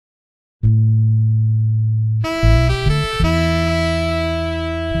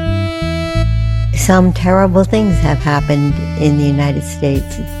Some terrible things have happened in the United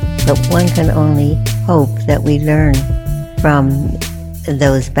States, but one can only hope that we learn from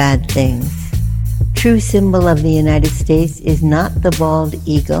those bad things. True symbol of the United States is not the bald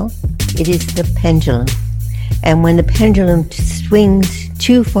eagle, it is the pendulum. And when the pendulum swings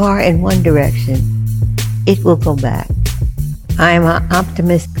too far in one direction, it will go back. I'm an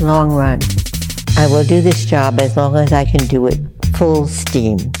optimist long run. I will do this job as long as I can do it full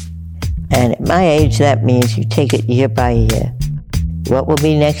steam. And at my age, that means you take it year by year. What will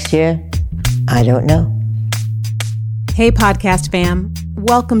be next year? I don't know. Hey, podcast fam.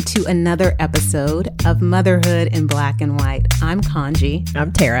 Welcome to another episode of Motherhood in Black and White. I'm Kanji.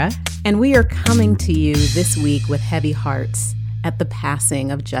 I'm Tara. And we are coming to you this week with heavy hearts at the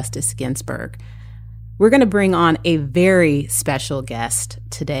passing of Justice Ginsburg. We're going to bring on a very special guest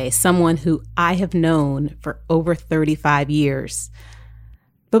today, someone who I have known for over 35 years.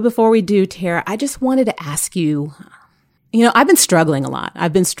 But before we do, Tara, I just wanted to ask you, I've been struggling a lot.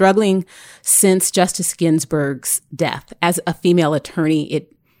 I've been struggling since Justice Ginsburg's death. As a female attorney,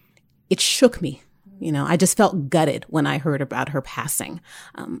 it shook me. I just felt gutted when I heard about her passing.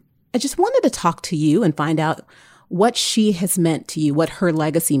 I just wanted to talk to you and find out what she has meant to you, what her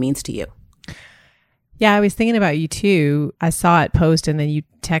legacy means to you. Yeah, I was thinking about you too. I saw it post and then you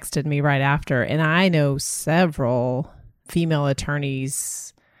texted me right after. And I know several female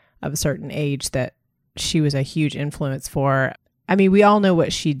attorneys of a certain age that she was a huge influence for. I mean, we all know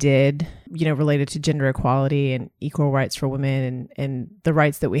what she did, related to gender equality and equal rights for women and the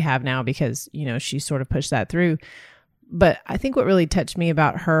rights that we have now because, she sort of pushed that through. But I think what really touched me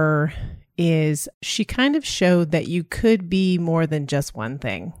about her is she kind of showed that you could be more than just one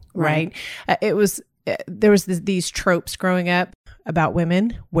thing, right? There was these tropes growing up about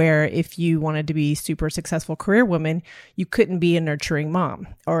women where if you wanted to be super successful career woman, you couldn't be a nurturing mom.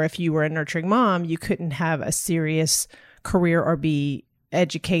 Or if you were a nurturing mom, you couldn't have a serious career or be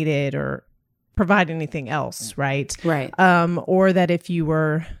educated or provide anything else, right? Right. Or that if you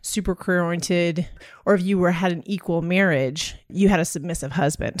were super career oriented or if you had an equal marriage, you had a submissive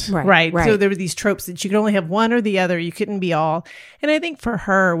husband, right? So there were these tropes that you could only have one or the other. You couldn't be all. And I think for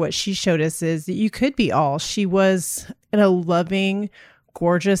her, what she showed us is that you could be all. She was in a loving,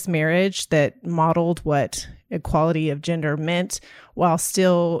 gorgeous marriage that modeled what equality of gender meant while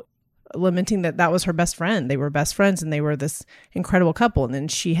still lamenting that was her best friend. They were best friends and they were this incredible couple. And then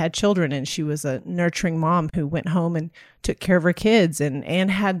she had children and she was a nurturing mom who went home and took care of her kids and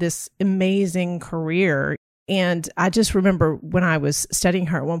had this amazing career. And I just remember when I was studying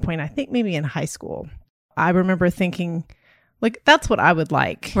her at one point, I think maybe in high school, I remember thinking, like, that's what I would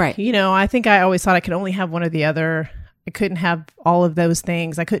like. Right. I think I always thought I could only have one or the other. I couldn't have all of those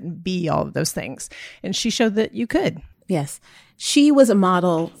things. I couldn't be all of those things. And she showed that you could. Yes. She was a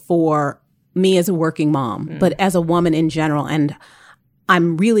model for me as a working mom, but as a woman in general. And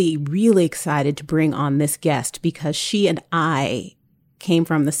I'm really, really excited to bring on this guest because she and I came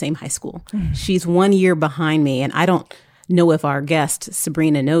from the same high school. She's 1 year behind me. And I don't know if our guest,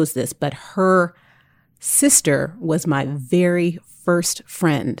 Sabrina, knows this, but her sister was my very first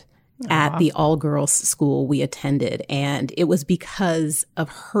friend at the all-girls school we attended. And it was because of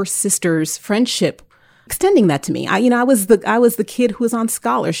her sister's friendship extending that to me. I was the kid who was on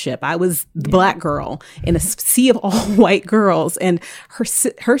scholarship. I was the Black girl in a sea of all white girls. And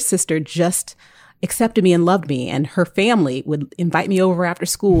her sister just accepted me and loved me. And her family would invite me over after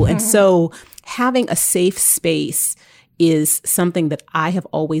school. And so having a safe space is something that I have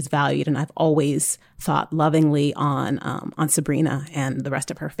always valued, and I've always thought lovingly on Sabrina and the rest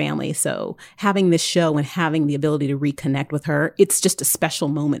of her family. So having this show and having the ability to reconnect with her, it's just a special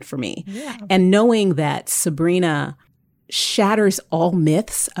moment for me. Yeah. And knowing that Sabrina shatters all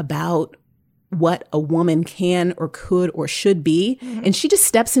myths about what a woman can or could or should be. And she just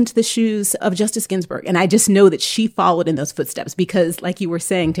steps into the shoes of Justice Ginsburg. And I just know that she followed in those footsteps because, like you were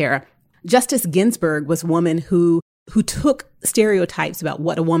saying, Tara, Justice Ginsburg was a woman who took stereotypes about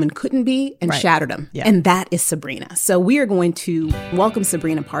what a woman couldn't be and shattered them. Yeah. And that is Sabrina. So we are going to welcome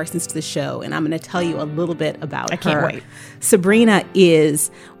Sabrina Parsons to the show, and I'm going to tell you a little bit about her. I can't wait. Sabrina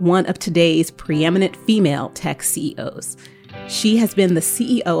is one of today's preeminent female tech CEOs. She has been the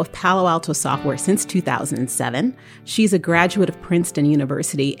CEO of Palo Alto Software since 2007. She's a graduate of Princeton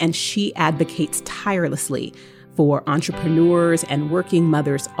University, and she advocates tirelessly for entrepreneurs and working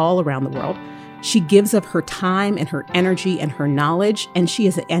mothers all around the world. She gives of her time and her energy and her knowledge, and she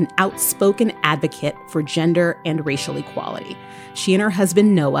is an outspoken advocate for gender and racial equality. She and her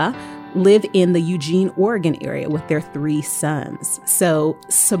husband, Noah, live in the Eugene, Oregon area with their 3 sons. So,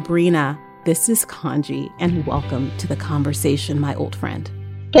 Sabrina, this is Kanji, and welcome to the conversation, my old friend.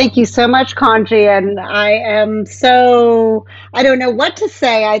 Thank you so much, Kanji. And I don't know what to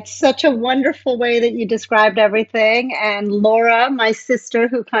say. It's such a wonderful way that you described everything. And Laura, my sister,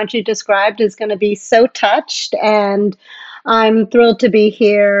 who Kanji described, is going to be so touched. And I'm thrilled to be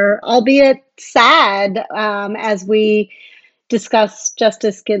here, albeit sad, as we discuss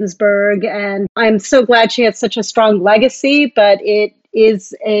Justice Ginsburg. And I'm so glad she had such a strong legacy, but it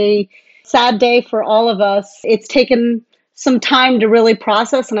is a sad day for all of us. It's taken some time to really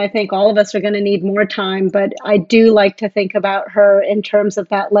process, and I think all of us are going to need more time, but I do like to think about her in terms of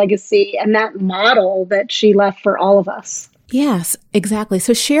that legacy and that model that she left for all of us. Yes, exactly.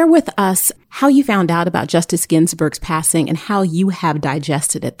 So share with us how you found out about Justice Ginsburg's passing and how you have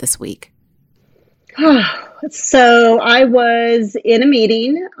digested it this week. So I was in a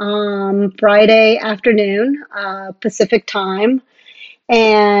meeting Friday afternoon, Pacific time,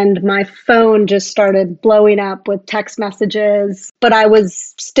 and my phone just started blowing up with text messages. But I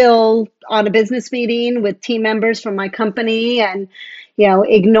was still on a business meeting with team members from my company and,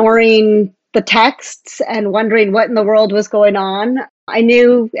 ignoring the texts and wondering what in the world was going on. I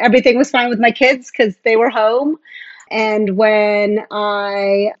knew everything was fine with my kids because they were home. And when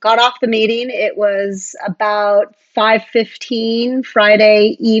I got off the meeting, it was about 5:15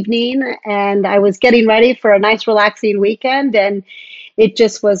 Friday evening, and I was getting ready for a nice relaxing weekend. And it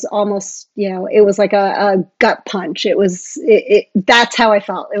just was almost, it was like a gut punch. That's how I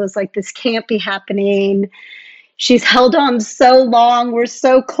felt. It was like, this can't be happening. She's held on so long. We're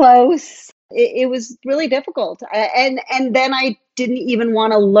so close. It was really difficult. And then I didn't even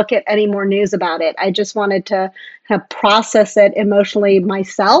want to look at any more news about it. I just wanted to kind of process it emotionally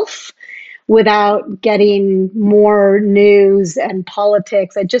myself without getting more news and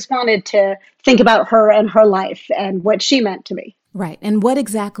politics. I just wanted to think about her and her life and what she meant to me. Right. And what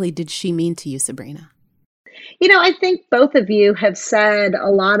exactly did she mean to you, Sabrina? I think both of you have said a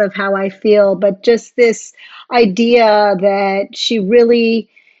lot of how I feel, but just this idea that she really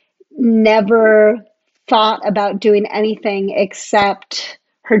never thought about doing anything except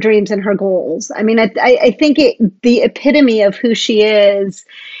her dreams and her goals. I mean, I think the epitome of who she is,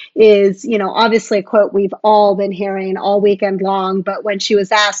 obviously a quote we've all been hearing all weekend long. But when she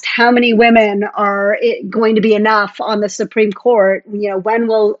was asked how many women are going to be enough on the Supreme Court, when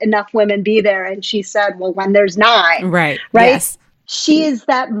will enough women be there? And she said, well, when there's 9. Right. Right. Yes. She is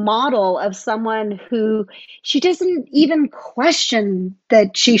that model of someone who she doesn't even question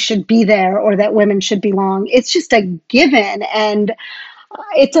that she should be there or that women should belong. It's just a given. And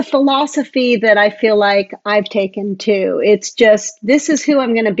it's a philosophy that I feel like I've taken too. It's just, this is who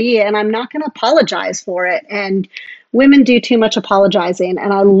I'm going to be, and I'm not going to apologize for it. And women do too much apologizing.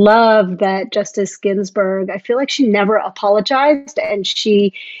 And I love that Justice Ginsburg, I feel like she never apologized, and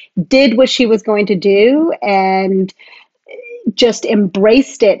she did what she was going to do and just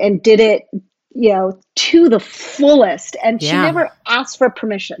embraced it and did it, to the fullest. And she never asked for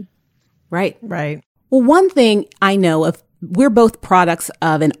permission. Right. Right. Well, one thing I know of, we're both products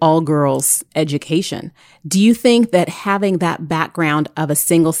of an all-girls education. Do you think that having that background of a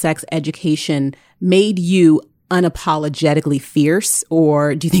single-sex education made you unapologetically fierce?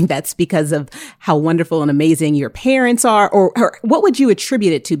 Or do you think that's because of how wonderful and amazing your parents are? Or what would you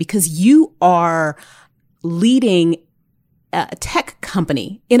attribute it to? Because you are leading a tech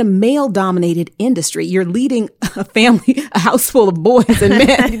company in a male-dominated industry. You're leading a family, a house full of boys and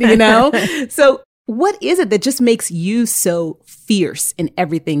men, So what is it that just makes you so fierce in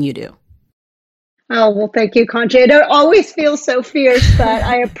everything you do? Oh, well, thank you, Kanji. I don't always feel so fierce, but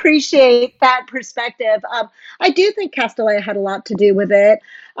I appreciate that perspective. I do think Castellea had a lot to do with it.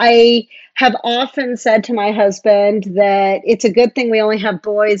 I have often said to my husband that it's a good thing we only have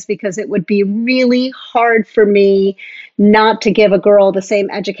boys, because it would be really hard for me not to give a girl the same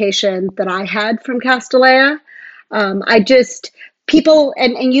education that I had from Castellea. People,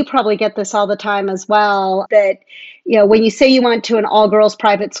 and you probably get this all the time as well, that, when you say you went to an all-girls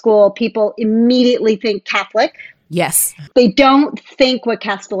private school, people immediately think Catholic. Yes. They don't think what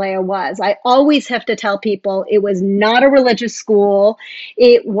Castellea was. I always have to tell people it was not a religious school.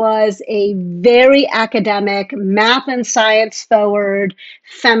 It was a very academic, math and science forward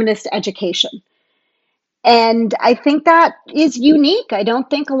feminist education. And I think that is unique. I don't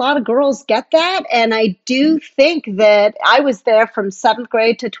think a lot of girls get that. And I do think that I was there from 7th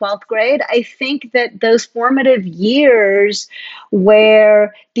grade to 12th grade. I think that those formative years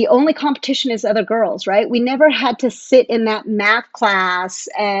where the only competition is other girls, right? We never had to sit in that math class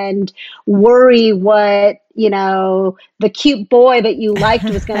and worry what, the cute boy that you liked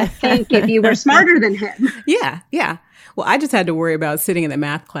was going to think if you were smarter than him. Yeah. Yeah. Well, I just had to worry about sitting in the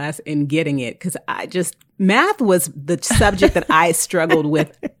math class and getting it because math was the subject that I struggled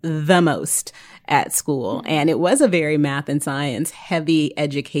with the most at school. And it was a very math and science heavy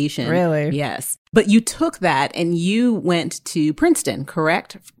education. Really? Yes. But you took that and you went to Princeton,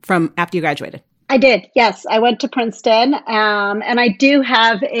 correct? From after you graduated. I did. Yes. I went to Princeton. And I do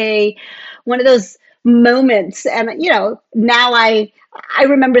have one of those moments. And, now I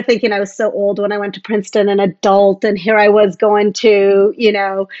remember thinking I was so old when I went to Princeton, an adult, and here I was going to,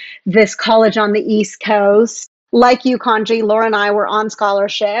 this college on the East Coast. Like you, Kanji, Laura and I were on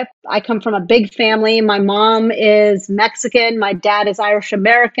scholarship. I come from a big family. My mom is Mexican. My dad is Irish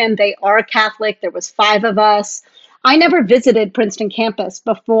American. They are Catholic. There was 5 of us. I never visited Princeton campus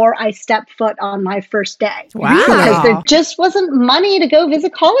before I stepped foot on my first day. Wow. Because there just wasn't money to go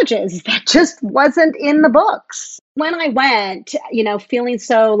visit colleges. That just wasn't in the books. When I went, feeling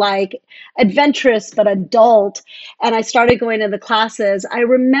so adventurous but adult, and I started going to the classes, I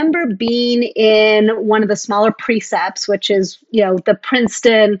remember being in one of the smaller precepts, which is, the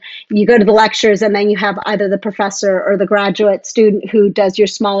Princeton, you go to the lectures and then you have either the professor or the graduate student who does your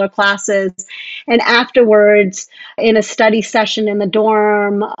smaller classes. And afterwards, in a study session in the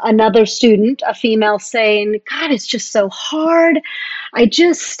dorm, another student, a female, saying, God, it's just so hard.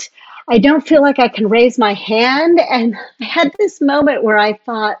 I don't feel like I can raise my hand. And I had this moment where I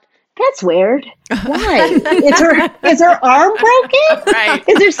thought, that's weird. Why? Is her arm broken? Right.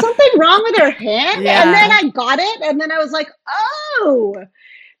 Is there something wrong with her hand? Yeah. And then I got it. And then I was like, oh,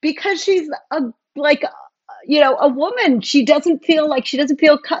 because she's a woman. She doesn't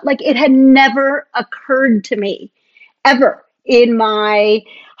feel cut. Like it had never occurred to me ever in my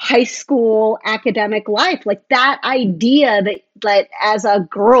high school academic life. Like that idea that as a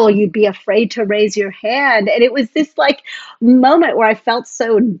girl, you'd be afraid to raise your hand. And it was this moment where I felt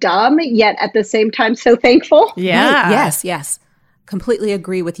so dumb, yet at the same time, so thankful. Yeah. Right. Yes. Completely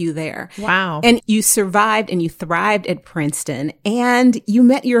agree with you there. Wow. And you survived and you thrived at Princeton and you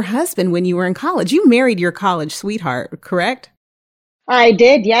met your husband when you were in college. You married your college sweetheart, correct? I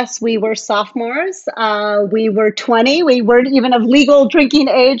did. Yes, we were sophomores. We were 20. We weren't even of legal drinking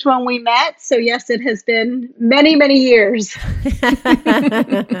age when we met. So yes, it has been many, many years.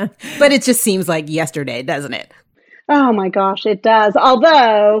 But it just seems like yesterday, doesn't it? Oh my gosh, it does.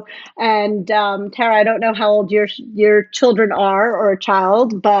 Although, and Tara, I don't know how old your children are or a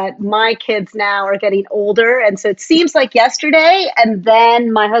child, but my kids now are getting older. And so it seems like yesterday. And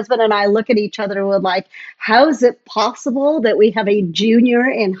then my husband and I look at each other and we're like, how is it possible that we have a junior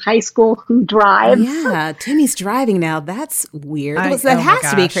in high school who drives? Yeah, Timmy's driving now. That's weird. That oh my has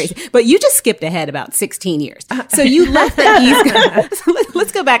to be gosh. crazy. But you just skipped ahead about 16 years. So you left the East Coast.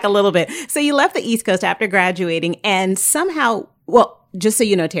 Let's go back a little bit. So you left the East Coast after graduating and somehow, well, just so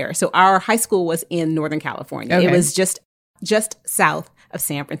you know, Tara, so our high school was in Northern California. Okay. It was just south of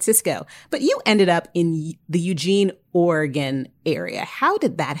San Francisco. But you ended up in the Eugene, Oregon area. How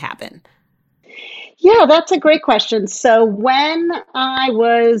did that happen? Yeah, that's a great question. So when I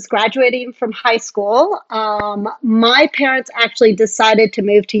was graduating from high school, my parents actually decided to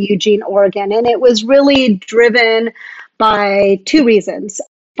move to Eugene, Oregon. And it was really driven by 2 reasons.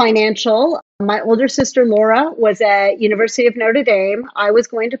 Financial. My older sister, Laura, was at University of Notre Dame. I was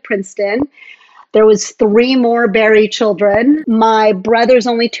going to Princeton. There was 3 more Berry children. My brother's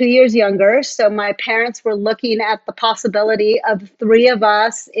only 2 years younger. So my parents were looking at the possibility of 3 of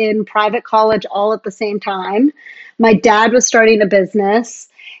us in private college all at the same time. My dad was starting a business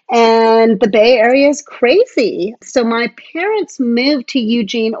and the Bay Area is crazy. So my parents moved to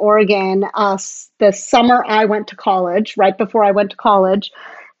Eugene, Oregon, the summer I went to college, right before I went to college.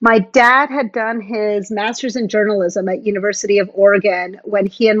 My dad had done his master's in journalism at University of Oregon when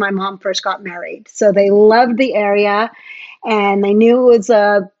he and my mom first got married. So they loved the area and they knew it was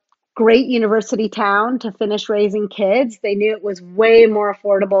a great university town to finish raising kids. They knew it was way more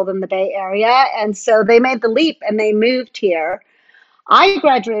affordable than the Bay Area. And so they made the leap and they moved here. I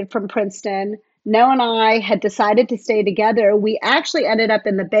graduated from Princeton. Noah and I had decided to stay together. We actually ended up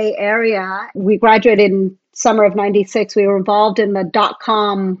in the Bay Area. We graduated in summer of 96. We were involved in the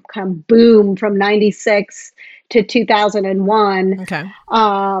dot-com kind of boom from 96 to 2001. Okay.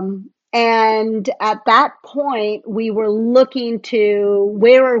 And at that point, we were looking to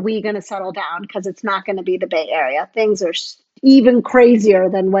where are we going to settle down? Because it's not going to be the Bay Area. Things are even crazier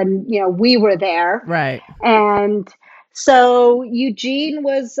than when we were there. Right. And so Eugene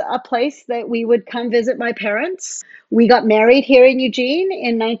was a place that we would come visit my parents. We got married here in Eugene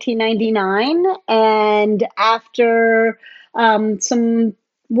in 1999. And after some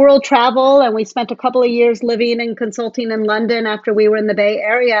world travel and we spent a couple of years living and consulting in London after we were in the Bay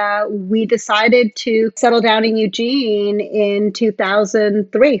Area, we decided to settle down in Eugene in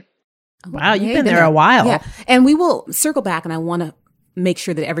 2003. Wow, you've been there a while. Yeah. And we will circle back, and I want to make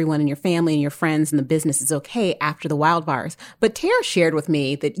sure that everyone in your family and your friends and the business is okay after the wildfires. But Tara shared with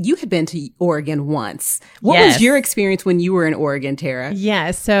me that you had been to Oregon once. What was your experience when you were in Oregon, Tara?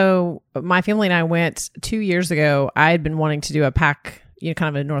 Yeah. So my family and I went 2 years ago. I had been wanting to do a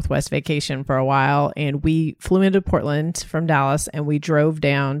kind of a Northwest vacation for a while. And we flew into Portland from Dallas and we drove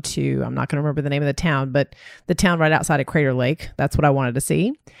down to, I'm not going to remember the name of the town, but the town right outside of Crater Lake. That's what I wanted to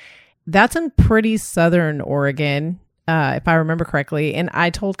see. That's in pretty southern Oregon, if I remember correctly. And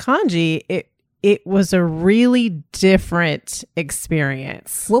I told Kanji it was a really different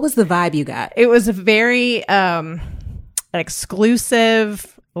experience. What was the vibe you got? It was a very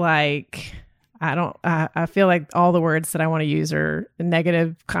exclusive, like, I feel like all the words that I want to use are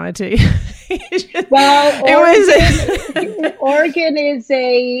negative connotation. Well, Oregon is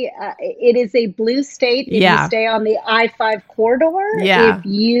a blue state if you stay on the I-5 corridor. Yeah. If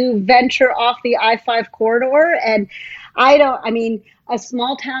you venture off the I-5 corridor, and a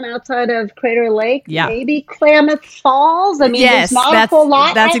small town outside of Crater Lake, maybe Klamath Falls. There's not a whole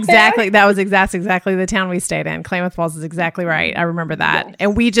lot. That was exactly the town we stayed in. Klamath Falls is exactly right. I remember that. Yes.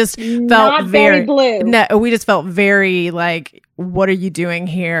 And we just felt not very blue. No, we just felt very like, what are you doing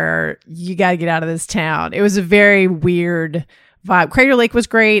here? You got to get out of this town. It was a very weird vibe. Crater Lake was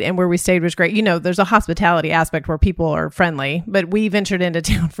great, and where we stayed was great. There's a hospitality aspect where people are friendly, but we ventured into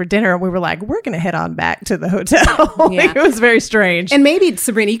town for dinner and we were like, we're going to head on back to the hotel. It was very strange. And maybe,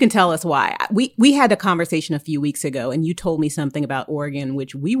 Sabrina, you can tell us why. We had a conversation a few weeks ago and you told me something about Oregon,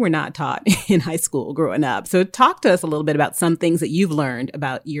 which we were not taught in high school growing up. So talk to us a little bit about some things that you've learned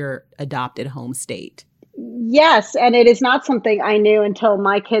about your adopted home state. Yes, and it is not something I knew until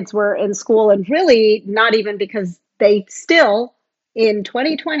my kids were in school, and really not even because they still, in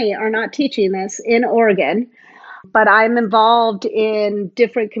 2020, are not teaching this in Oregon. But I'm involved in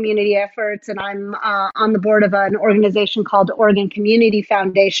different community efforts, and I'm on the board of an organization called the Oregon Community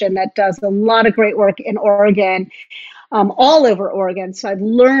Foundation that does a lot of great work in Oregon, all over Oregon. So I've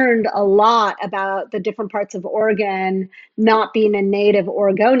learned a lot about the different parts of Oregon, not being a native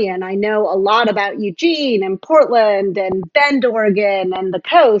Oregonian. I know a lot about Eugene and Portland and Bend, Oregon, and the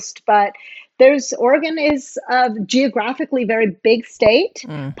coast, but Oregon is a geographically very big state,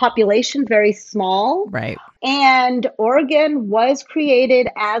 population very small. Right. And Oregon was created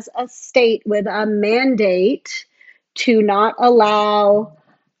as a state with a mandate to not allow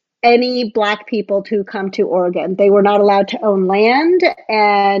any Black people to come to Oregon. They were not allowed to own land,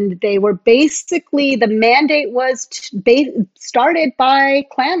 and they were basically, the mandate was started by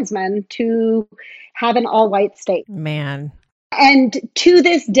Klansmen to have an all-white state. Man. And to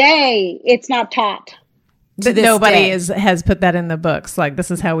this day, it's not taught. Nobody has put that in the books. Like,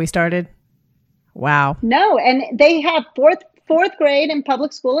 this is how we started. Wow. No, and they have fourth grade in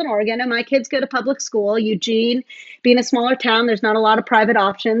public school in Oregon, and my kids go to public school. Eugene, being a smaller town, there's not a lot of private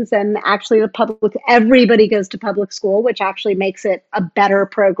options, and actually everybody goes to public school, which actually makes it a better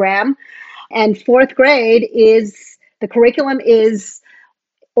program. And fourth grade the curriculum is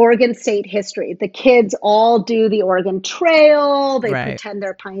Oregon state history. The kids all do the Oregon Trail. They pretend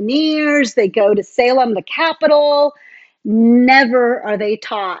they're pioneers. They go to Salem, the capital. Never are they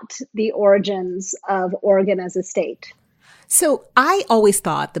taught the origins of Oregon as a state. So I always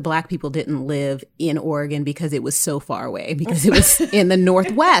thought the Black people didn't live in Oregon because it was so far away, because it was in the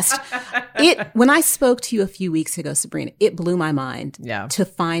Northwest. When I spoke to you a few weeks ago, Sabrina, it blew my mind to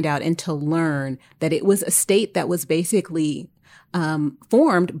find out and to learn that it was a state that was basically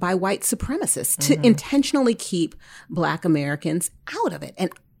formed by white supremacists to intentionally keep Black Americans out of it. And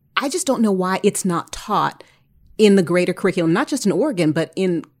I just don't know why it's not taught in the greater curriculum, not just in Oregon, but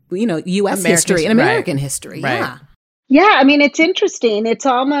in, U.S. history and American history. Right. Yeah. Yeah, it's interesting. It's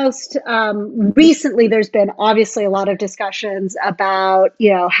almost recently there's been obviously a lot of discussions about,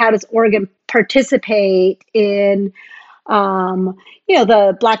 how does Oregon participate in,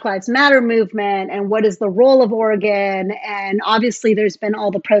 the Black Lives Matter movement, and what is the role of Oregon? And obviously there's been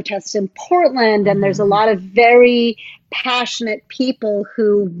all the protests in Portland, and there's a lot of very passionate people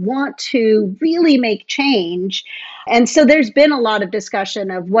who want to really make change. And so there's been a lot of discussion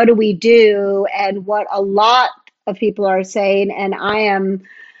of what do we do, and what a lot of people are saying, and I am,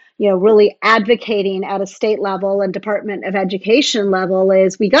 really advocating at a state level and Department of Education level,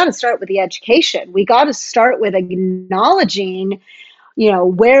 is we got to start with the education. We got to start with acknowledging,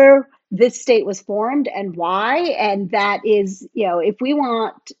 where this state was formed and why. And that is, if we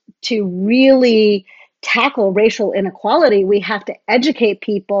want to really tackle racial inequality, we have to educate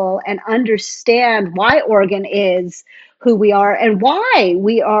people and understand why Oregon is who we are and why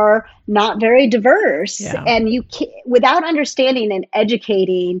we are not very diverse. Yeah. And without understanding and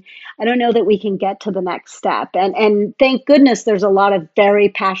educating, I don't know that we can get to the next step. And thank goodness there's a lot of very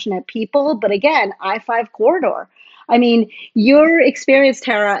passionate people. But again, I-5 corridor. I mean, your experience,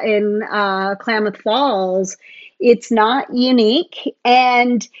 Tara, in Klamath Falls, it's not unique.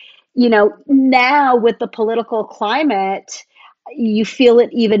 And now with the political climate, you feel it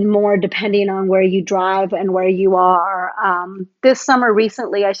even more depending on where you drive and where you are. This summer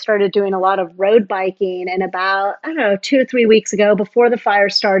recently, I started doing a lot of road biking, and about, 2 or 3 weeks ago, before the fire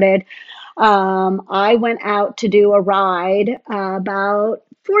started, I went out to do a ride about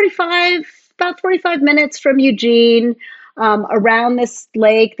 45 minutes from Eugene, around this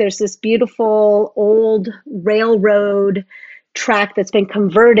lake. There's this beautiful old railroad track that's been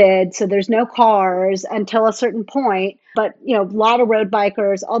converted, so there's no cars until a certain point, but a lot of road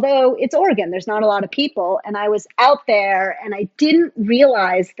bikers, although it's Oregon, there's not a lot of people. And I was out there and I didn't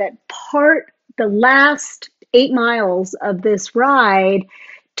realize that the last 8 miles of this ride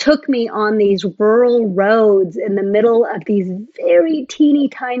took me on these rural roads in the middle of these very teeny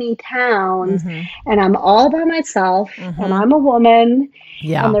tiny towns. And I'm all by myself, and I'm a woman,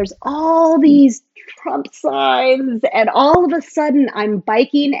 and there's all these Trump signs, and all of a sudden I'm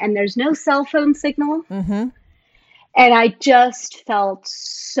biking and there's no cell phone signal. And I just felt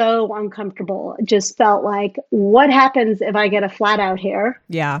so uncomfortable. It just felt like, what happens if I get a flat out here?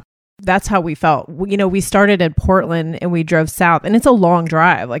 Yeah. That's how we felt. We started in Portland and we drove south, and it's a long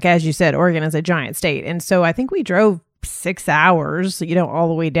drive. Like, as you said, Oregon is a giant state. And so I think we drove 6 hours, all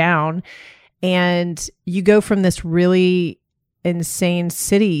the way down. And you go from this really insane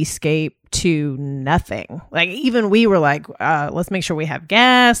cityscape to nothing. Like, even we were like, let's make sure we have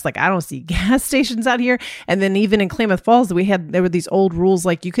gas. Like, I don't see gas stations out here. And then even in Klamath Falls, there were these old rules,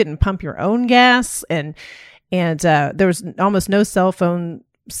 like you couldn't pump your own gas, and there was almost no cell phone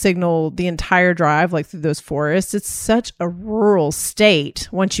signal the entire drive, like through those forests. It's such a rural state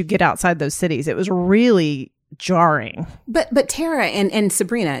once you get outside those cities. It was really jarring. But Tara and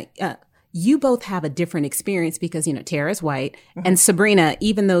Sabrina, you both have a different experience because, Tara's white and Sabrina,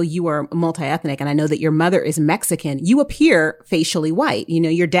 even though you are multi-ethnic, and I know that your mother is Mexican, you appear facially white.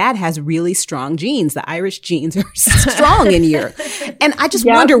 Your dad has really strong genes. The Irish genes are strong in you. And I just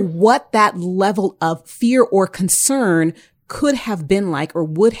wonder what that level of fear or concern could have been like, or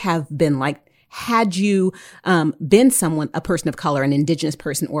would have been like, had you been a person of color, an indigenous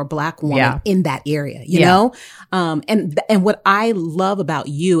person or a Black woman in that area, you know? And what I love about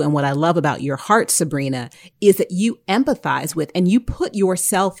you and what I love about your heart, Sabrina, is that you empathize with and you put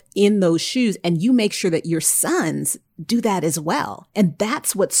yourself in those shoes, and you make sure that your sons do that as well. And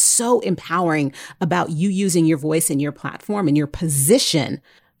that's what's so empowering about you using your voice and your platform and your position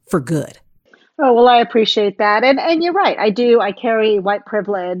for good. Oh, well, I appreciate that. And you're right. I carry white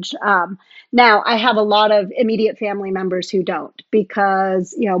privilege. Now, I have a lot of immediate family members who don't,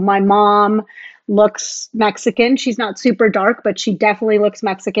 because, my mom looks Mexican. She's not super dark, but she definitely looks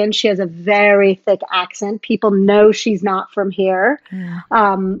Mexican. She has a very thick accent. People know she's not from here.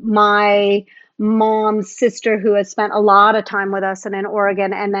 My mom's sister, who has spent a lot of time with us and in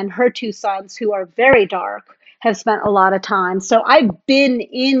Oregon, and then her 2 sons, who are very dark, have spent a lot of time. So I've been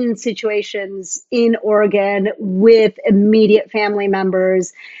in situations in Oregon with immediate family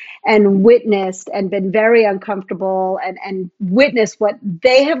members and witnessed and been very uncomfortable and witnessed what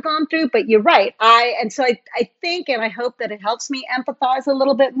they have gone through. But you're right. I think, and I hope that it helps me empathize a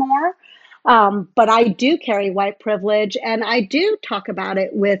little bit more. But I do carry white privilege, and I do talk about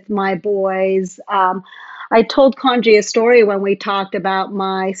it with my boys. I told Kanji a story when we talked about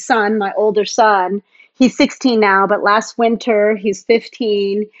my son, my older son. He's 16 now, but last winter he's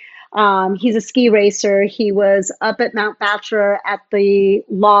 15. He's a ski racer. He was up at Mount Bachelor at the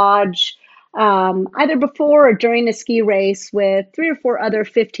lodge either before or during a ski race with 3 or 4 other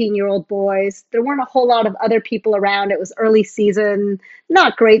 15-year-old boys. There weren't a whole lot of other people around. It was early season,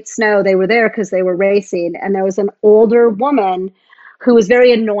 not great snow. They were there because they were racing. And there was an older woman who was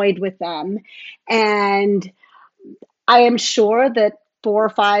very annoyed with them. And I am sure that 4 or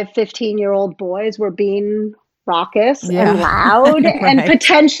 5 15-year-old boys were being raucous and loud and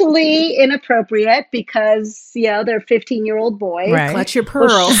potentially inappropriate because, they're 15-year-old boys. Right. Clutch your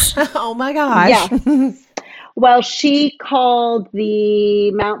pearls. Oh my gosh. Yeah. Well, she called the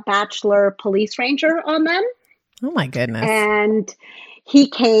Mount Bachelor police ranger on them. Oh my goodness. And he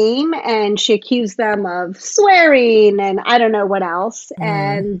came and she accused them of swearing and I don't know what else.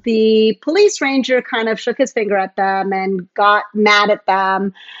 And the police ranger kind of shook his finger at them and got mad at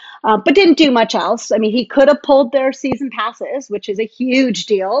them. but didn't do much else. I mean, he could have pulled their season passes, which is a huge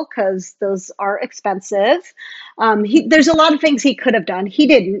deal because those are expensive. There's a lot of things he could have done. He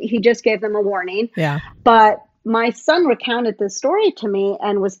didn't. He just gave them a warning. Yeah. But my son recounted this story to me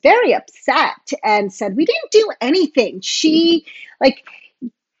and was very upset and said, we didn't do anything. She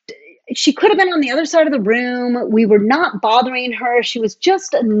could have been on the other side of the room. We were not bothering her. She was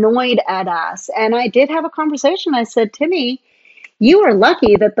just annoyed at us. And I did have a conversation. I said, Timmy, you are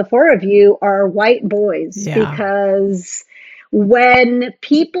lucky that the four of you are white boys, because when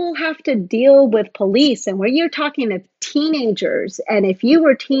people have to deal with police, and when you're talking of teenagers, and if you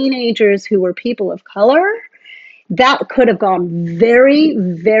were teenagers who were people of color, that could have gone very,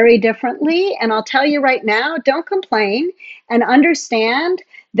 very differently. And I'll tell you right now, don't complain and understand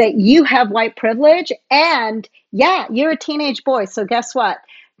that you have white privilege. And yeah, you're a teenage boy. So guess what?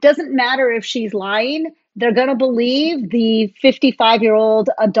 Doesn't matter if she's lying. They're going to believe the 55-year-old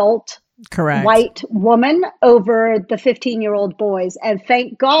adult Correct. white woman over the 15-year-old boys. And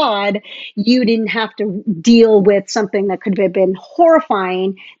thank God you didn't have to deal with something that could have been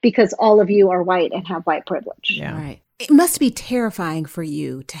horrifying because all of you are white and have white privilege. Yeah. Right. It must be terrifying for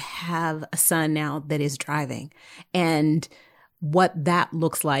you to have a son now that is driving, and what that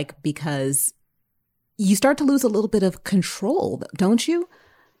looks like, because you start to lose a little bit of control, don't you?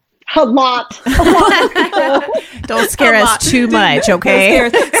 A lot. Don't scare us too much, okay?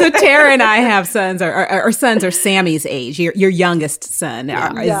 So Tara and I have sons. Our sons are Sammy's age. Your youngest son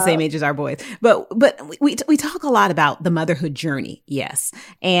is the same age as our boys. But we talk a lot about the motherhood journey, yes,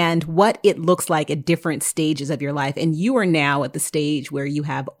 and what it looks like at different stages of your life. And you are now at the stage where you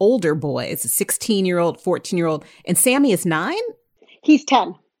have older boys, a 16-year-old, 14-year-old, and Sammy is 9? He's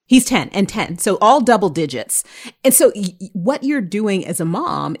 10. He's 10 and 10. So all double digits. And so what you're doing as a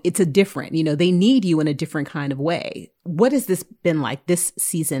mom, it's a different, they need you in a different kind of way. What has this been like, this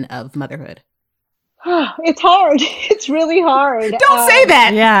season of motherhood? It's hard. It's really hard. Don't say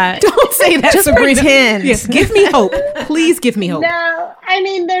that. Yeah. Don't say that, Just Sabrina. pretend. Yes, give me hope. Please give me hope. No, I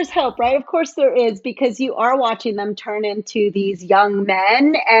mean, there's hope, right? Of course there is, because you are watching them turn into these young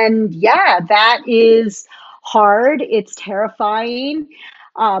men. And yeah, that is hard. It's terrifying.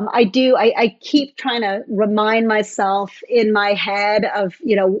 I keep trying to remind myself in my head of,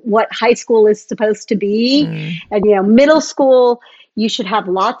 what high school is supposed to be. And, middle school, you should have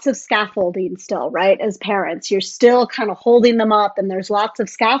lots of scaffolding still, right? As parents, you're still kind of holding them up and there's lots of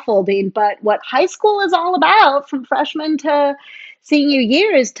scaffolding. But what high school is all about from freshman to senior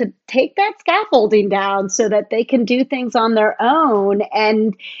year is to take that scaffolding down so that they can do things on their own.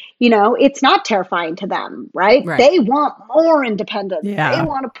 And, it's not terrifying to them, right? They want more independence. Yeah. They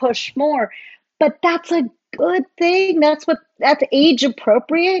want to push more, but that's a good thing. That's age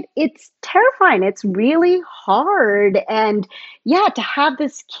appropriate. It's terrifying. It's really hard. And yeah, to have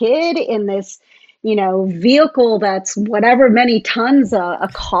this kid in this, vehicle that's whatever many tons a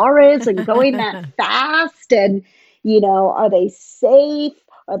car is and going that fast, and, are they safe?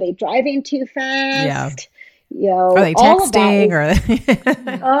 Are they driving too fast? Yeah. Are they texting?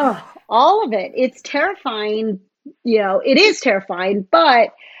 All of it. It's terrifying. It is terrifying,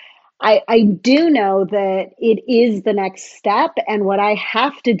 but I do know that it is the next step. And what I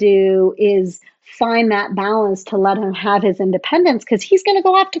have to do is find that balance to let him have his independence, because he's going to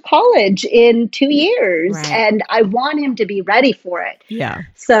go off to college in 2 years. Right. And I want him to be ready for it. Yeah.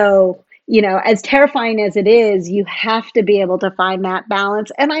 So, as terrifying as it is, you have to be able to find that balance.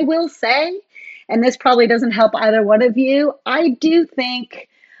 And I will say, and this probably doesn't help either one of you, I do think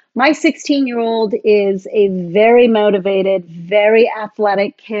my 16-year-old is a very motivated, very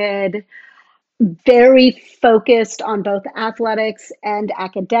athletic kid, very focused on both athletics and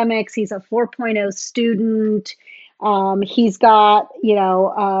academics. He's a 4.0 student. He's got,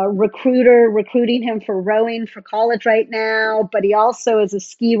 a recruiter recruiting him for rowing for college right now, but he also is a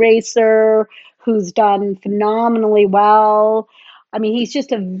ski racer who's done phenomenally well. I mean, he's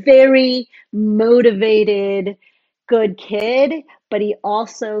just a very motivated, good kid, but he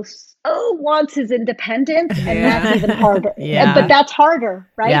also so wants his independence, and that's even harder. Yeah. But that's harder,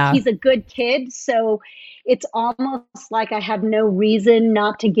 right? Yeah. He's a good kid, so it's almost like I have no reason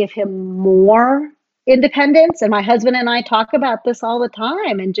not to give him more independence. And my husband and I talk about this all the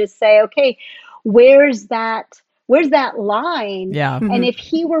time and just say, okay, where's that line? Yeah. And if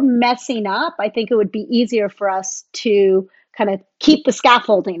he were messing up, I think it would be easier for us to kind of keep the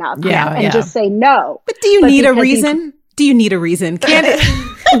scaffolding up and just say no. But do you need a reason? Do you need a reason? Can't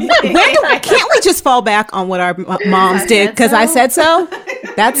we just fall back on what our moms did? Because I said so?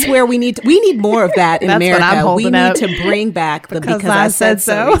 That's where we need more of that in That's America. what I'm holding we up. need to bring back the because I said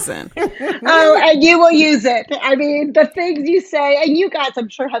so reason. Oh, and you will use it. I mean, the things you say, and you guys, I'm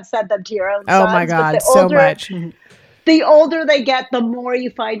sure, have said them to your own sons. Oh my God, but so much. The older they get, the more you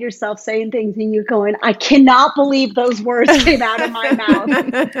find yourself saying things and you're going, I cannot believe those words came out of my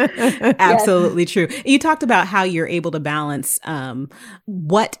mouth. Absolutely true. You talked about how you're able to balance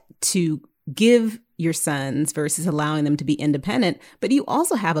what to give your sons versus allowing them to be independent, but you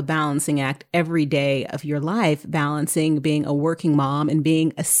also have a balancing act every day of your life, balancing being a working mom and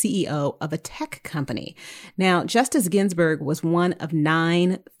being a CEO of a tech company. Now, Justice Ginsburg was one of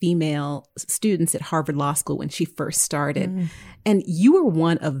 9 female students at Harvard Law School when she first started. And you are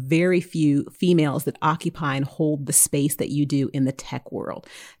one of very few females that occupy and hold the space that you do in the tech world.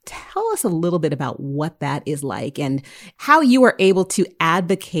 Tell us a little bit about what that is like and how you are able to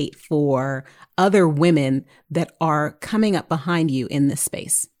advocate for other women that are coming up behind you in this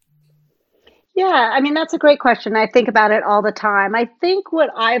space. Yeah, I mean, that's a great question. I think about it all the time. I think what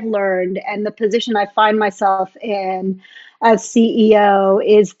I've learned and the position I find myself in as CEO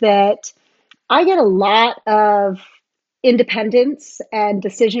is that I get a lot of independence and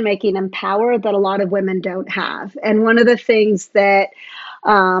decision-making and power that a lot of women don't have. And one of the things that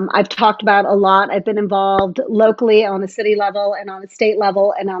I've talked about a lot, I've been involved locally on a city level and on a state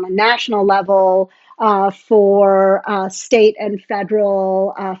level and on a national level for state and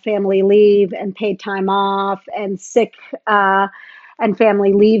federal family leave and paid time off and sick and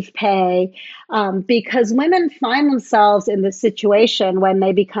family leave pay, because women find themselves in the situation when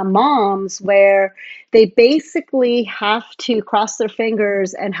they become moms where they basically have to cross their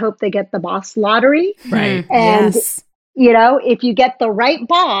fingers and hope they get the boss lottery. Right. And yes. you know, if you get the right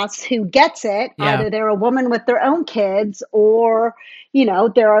boss who gets it, Yeah. either they're a woman with their own kids or, you know,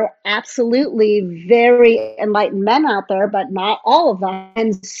 there are absolutely very enlightened men out there, but not all of them.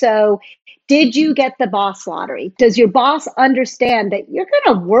 And so did you get the boss lottery? Does your boss understand that you're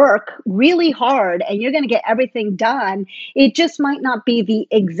going to work really hard and you're going to get everything done? It just might not be the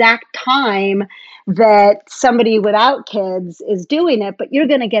exact time that somebody without kids is doing it, but you're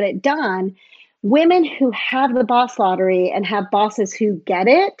going to get it done. Women who have the boss lottery and have bosses who get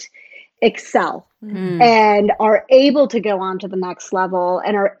it excel and are able to go on to the next level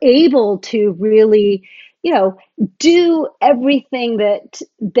and are able to really, you know, do everything that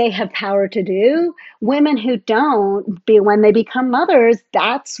they have power to do. Women who don't, when they become mothers,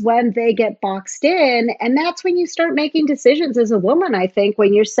 that's when they get boxed in. And that's when you start making decisions as a woman, I think,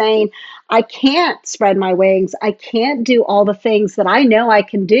 when you're saying, I can't spread my wings. I can't do all the things that I know I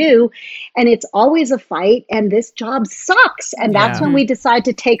can do. And it's always a fight. And this job sucks. And that's when we decide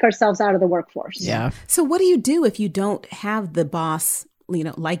to take ourselves out of the workforce. Yeah. So what do you do if you don't have the boss, you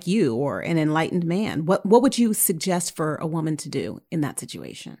know, like you or an enlightened man? What would you suggest for a woman to do in that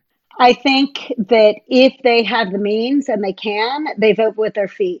situation? I think that if they have the means and they can, they vote with their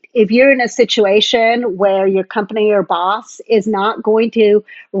feet. If you're in a situation where your company or boss is not going to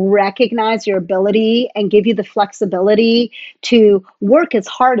recognize your ability and give you the flexibility to work as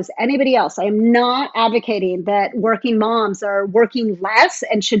hard as anybody else, I am not advocating that working moms are working less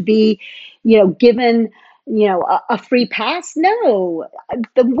and should be, you know, given a free pass. No,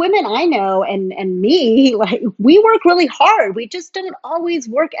 the women I know and me, like, we work really hard. We just don't always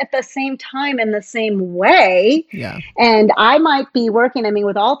work at the same time in the same way. Yeah. And I might be working, I mean,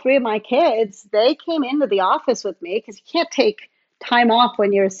 with all 3 of my kids, they came into the office with me because you can't take time off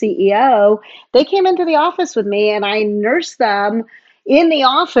when you're a CEO. They came into the office with me and I nursed them in the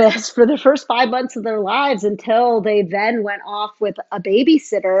office for the first 5 months of their lives until they then went off with a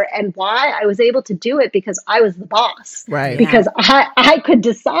babysitter. And why I was able to do it because I was the boss, Right. because I could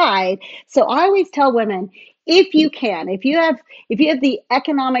decide. So I always tell women, if you can, if you have the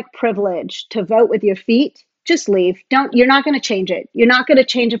economic privilege to vote with your feet, just leave. You're not going to change it. You're not going to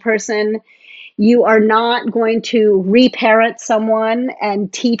change a person. You are not going to reparent someone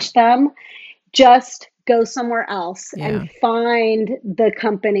and teach them. Just go somewhere else and find the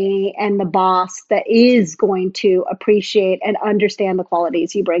company and the boss that is going to appreciate and understand the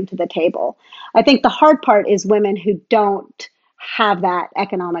qualities you bring to the table. I think the hard part is women who don't have that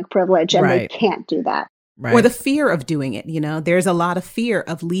economic privilege and they can't do that. Right. Or the fear of doing it. You know, there's a lot of fear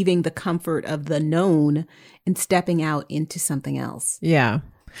of leaving the comfort of the known and stepping out into something else. Yeah.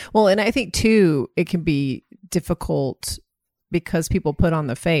 Well, and I think too, it can be difficult because people put on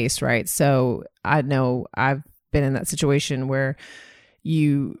the face, right? So I know I've been in that situation where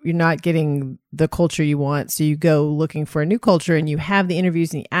you're not getting the culture you want. So you go looking for a new culture and you have the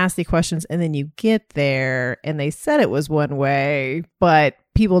interviews and you ask the questions and then you get there and they said it was one way, but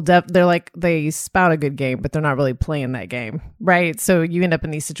people, they're like, they spout a good game, but they're not really playing that game, right? So you end up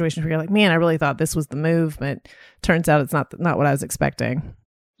in these situations where you're like, man, I really thought this was the move, but turns out it's not what I was expecting.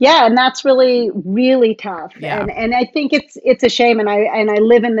 Yeah, and that's really, really tough. Yeah. And I think it's a shame. And I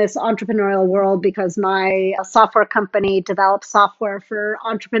live in this entrepreneurial world because my software company develops software for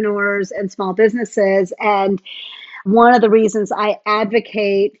entrepreneurs and small businesses. And one of the reasons I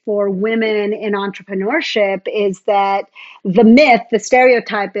advocate for women in entrepreneurship is that the myth, the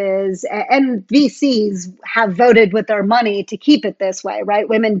stereotype is, and VCs have voted with their money to keep it this way, right?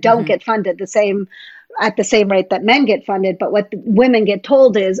 Women don't get funded at the same rate that men get funded. But what women get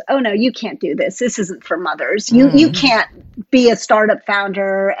told is, oh no, you can't do this. This isn't for mothers. You can't be a startup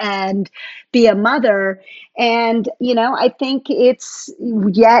founder and be a mother. And, I think it's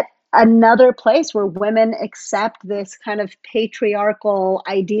yet another place where women accept this kind of patriarchal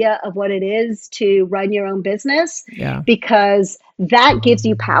idea of what it is to run your own business, because that gives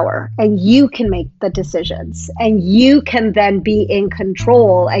you power and you can make the decisions and you can then be in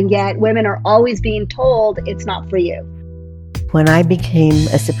control. And yet women are always being told it's not for you. When I became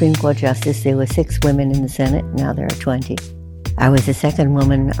a Supreme Court justice, there were 6 women in the Senate. Now there are 20. I was the second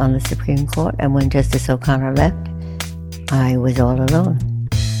woman on the Supreme Court, and when Justice O'Connor left, I was all alone.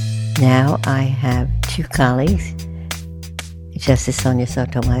 Now I have 2 colleagues, Justice Sonia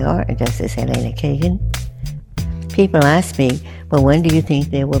Sotomayor and Justice Elena Kagan. People ask me, well, when do you think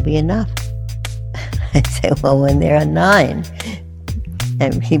there will be enough? I say, well, when there are 9.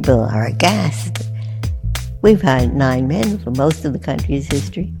 And people are aghast. We've had 9 men for most of the country's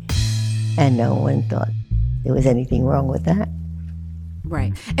history, and no one thought there was anything wrong with that.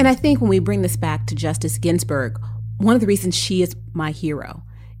 Right. And I think when we bring this back to Justice Ginsburg, one of the reasons she is my hero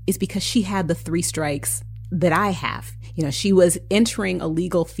is because she had the 3 strikes that I have. She was entering a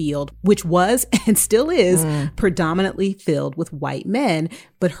legal field, which was and still is predominantly filled with white men.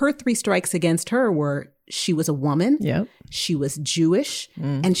 But her 3 strikes against her were she was a woman, she was Jewish,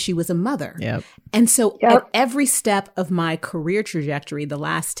 and she was a mother. And so at every step of my career trajectory, the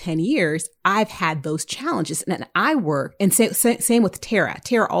last 10 years, I've had those challenges. And I work, and same with Tara.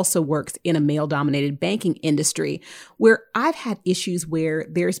 Tara also works in a male-dominated banking industry where I've had issues where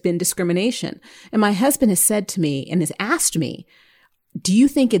there's been discrimination. And my husband has said to me and has asked me, do you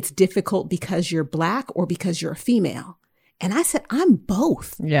think it's difficult because you're Black or because you're a female? And I said, I'm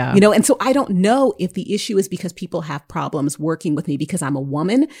both. And so I don't know if the issue is because people have problems working with me because I'm a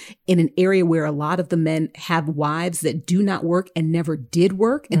woman in an area where a lot of the men have wives that do not work and never did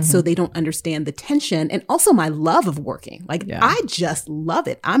work. And so they don't understand the tension and also my love of working. I just love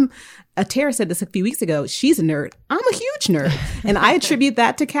it. Tara said this a few weeks ago. She's a nerd. I'm a huge nerd. And I attribute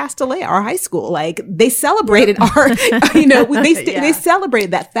that to Castellet, our high school. They celebrated they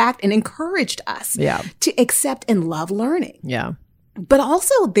celebrated that fact and encouraged us to accept and love learning. But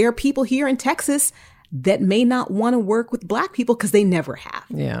also there are people here in Texas that may not want to work with Black people because they never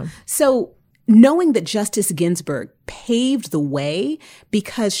have. So knowing that Justice Ginsburg paved the way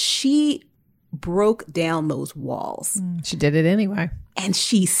because she broke down those walls. She did it anyway. And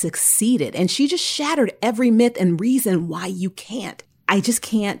she succeeded. And she just shattered every myth and reason why you can't. I just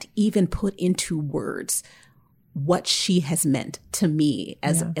can't even put into words what she has meant to me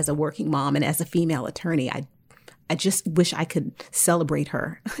as a working mom and as a female attorney. I just wish I could celebrate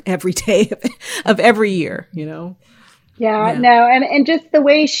her every day of every year, Yeah, no, and just the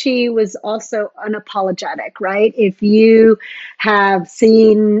way she was also unapologetic, right? If you have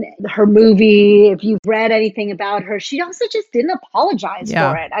seen her movie, if you've read anything about her, she also just didn't apologize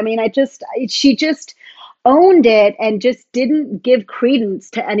for it. I mean, she just owned it and just didn't give credence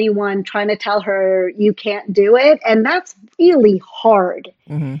to anyone trying to tell her you can't do it. And that's really hard.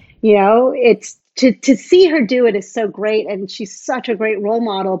 It's to see her do it is so great. And she's such a great role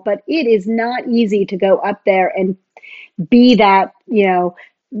model, but it is not easy to go up there and be that,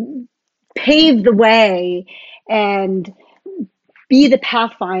 pave the way and be the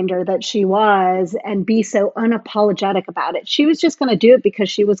pathfinder that she was and be so unapologetic about it. She was just going to do it because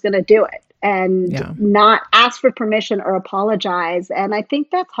she was going to do it and not ask for permission or apologize. And I think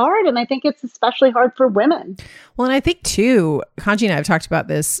that's hard. And I think it's especially hard for women. Well, and I think too, Kanji and I have talked about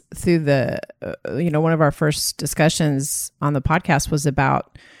this through the, one of our first discussions on the podcast was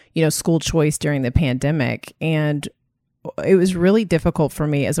about, school choice during the pandemic. And it was really difficult for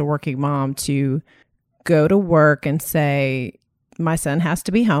me as a working mom to go to work and say, my son has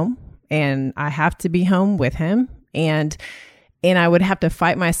to be home and I have to be home with him. And I would have to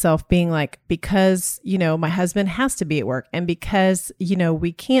fight myself being like, because, my husband has to be at work and because,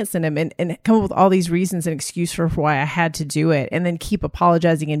 we can't send him and come up with all these reasons and excuse for why I had to do it. And then keep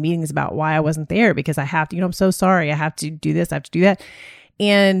apologizing in meetings about why I wasn't there because I have to, I'm so sorry. I have to do this. I have to do that.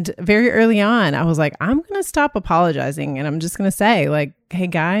 And very early on, I was like, I'm going to stop apologizing. And I'm just going to say, like, hey,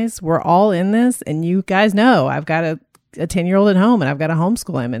 guys, we're all in this. And you guys know I've got a 10-year-old at home and I've got to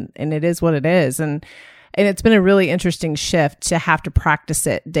homeschool him. And it is what it is. And it's been a really interesting shift to have to practice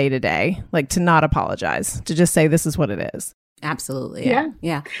it day to day, like to not apologize, to just say, this is what it is. Absolutely.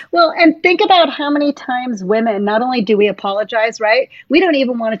 Yeah. Well, and think about how many times women, not only do we apologize, right? We don't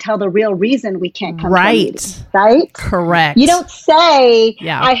even want to tell the real reason we can't come to a meeting, right? Correct. You don't say,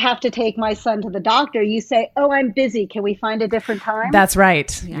 I have to take my son to the doctor. You say, oh, I'm busy. Can we find a different time? That's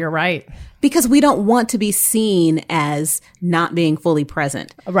right. Yeah. You're right. Because we don't want to be seen as not being fully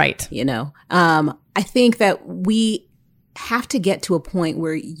present. Right. You know, I think that we have to get to a point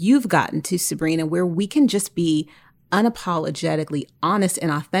where you've gotten to, Sabrina, where we can just be unapologetically honest and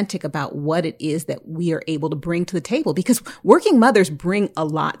authentic about what it is that we are able to bring to the table, because working mothers bring a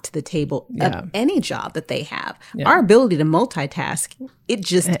lot to the table of any job that they have. Yeah. Our ability to multitask,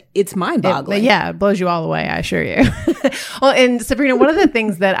 it's mind boggling. It blows you all away, I assure you. Well, and Sabrina, one of the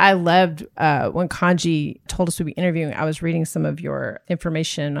things that I loved when Kanji told us we'd be interviewing, I was reading some of your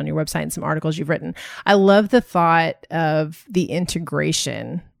information on your website and some articles you've written. I love the thought of the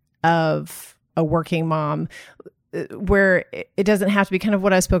integration of a working mom, where it doesn't have to be kind of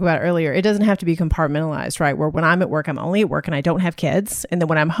what I spoke about earlier. It doesn't have to be compartmentalized, right? Where when I'm at work, I'm only at work and I don't have kids. And then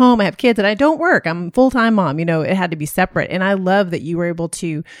when I'm home, I have kids and I don't work. I'm a full-time mom. You know, it had to be separate. And I love that you were able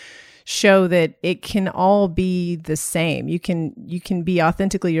to show that it can all be the same. You can be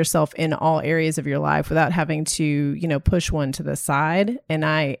authentically yourself in all areas of your life without having to, you know, push one to the side. And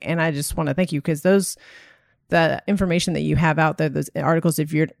I just want to thank you, because the information that you have out there, those articles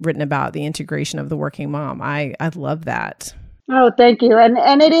that you've written about the integration of the working mom, I love that. Oh, thank you. And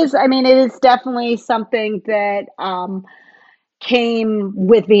it is definitely something that came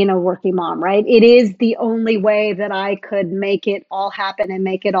with being a working mom, right? It is the only way that I could make it all happen and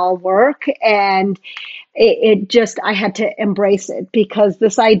make it all work. And I had to embrace it, because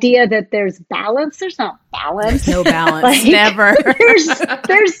this idea that there's balance, there's not balance. No balance. Like, never.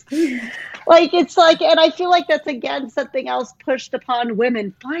 There's like, it's like, and I feel like that's again something else pushed upon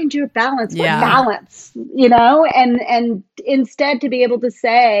women. Find your balance. What balance, you know? And instead to be able to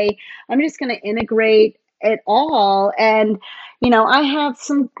say, I'm just going to integrate it all. And, you know, I have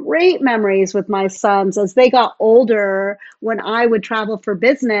some great memories with my sons as they got older. When I would travel for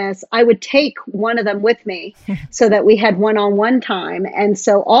business, I would take one of them with me so that we had one-on-one time. And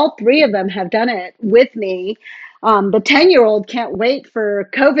so all three of them have done it with me. The 10-year-old can't wait for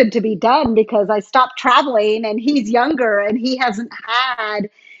COVID to be done, because I stopped traveling and he's younger and he hasn't had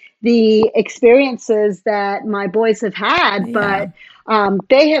the experiences that my boys have had, but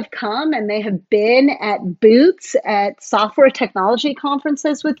they have come and they have been at booths at software technology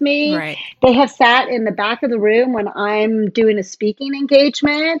conferences with me. Right. They have sat in the back of the room when I'm doing a speaking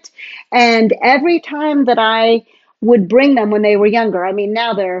engagement. And every time that I would bring them when they were younger, I mean,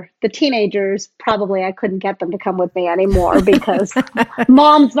 now they're the teenagers, probably I couldn't get them to come with me anymore because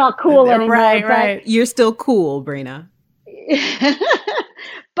mom's not cool anymore. Right. You're still cool, Brina.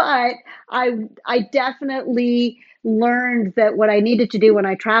 But I definitely learned that what I needed to do when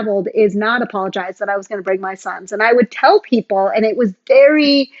I traveled is not apologize that I was going to bring my sons. And I would tell people, and it was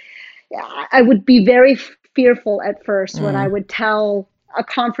I would be very fearful at first when I would tell a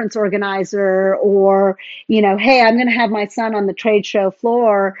conference organizer or, you know, hey, I'm going to have my son on the trade show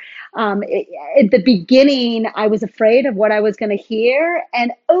floor. At the beginning, I was afraid of what I was going to hear.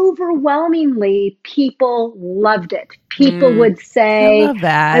 And overwhelmingly, people loved it. People would say,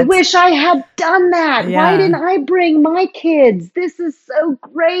 I wish I had done that. Yeah. Why didn't I bring my kids? This is so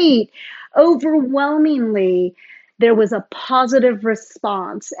great. Overwhelmingly, there was a positive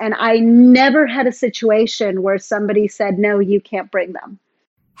response. And I never had a situation where somebody said, no, you can't bring them.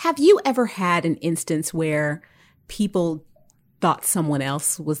 Have you ever had an instance where people thought someone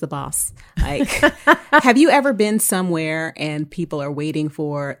else was the boss? Like, have you ever been somewhere and people are waiting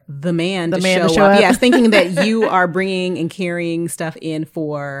for the man to show up? Yes, thinking that you are bringing and carrying stuff in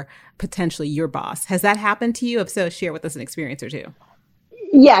for potentially your boss. Has that happened to you? If so, share with us an experience or two.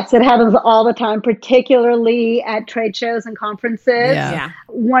 Yes, it happens all the time, particularly at trade shows and conferences. Yeah.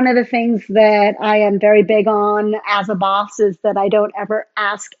 One of the things that I am very big on as a boss is that I don't ever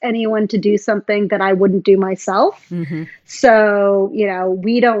ask anyone to do something that I wouldn't do myself. Mm-hmm. So, you know,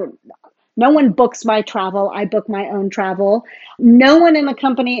 no one books my travel. I book my own travel. No one in the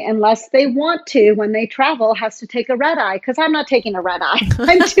company, unless they want to, when they travel, has to take a red eye, because I'm not taking a red eye.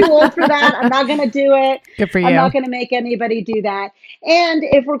 I'm too old for that. I'm not going to do it. Good for you. I'm not going to make anybody do that. And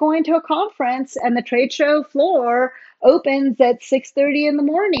if we're going to a conference and the trade show floor opens at 6:30 in the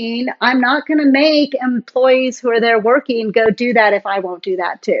morning, I'm not going to make employees who are there working go do that if I won't do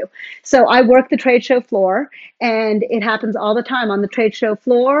that too. So I work the trade show floor, and it happens all the time on the trade show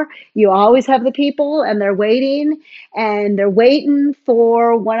floor. You always have the people, and they're waiting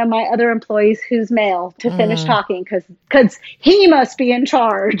for one of my other employees who's male to finish talking because he must be in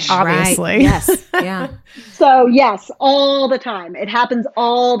charge. Obviously. Right. Yes. Yeah. So yes, all the time. It happens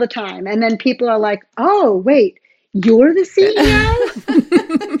all the time. And then people are like, oh, wait, you're the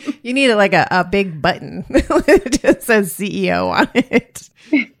CEO? You need like a big button that just says CEO on it.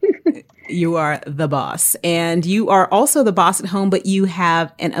 You are the boss, and you are also the boss at home, but you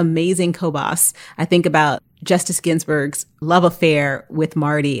have an amazing co-boss. I think about Justice Ginsburg's love affair with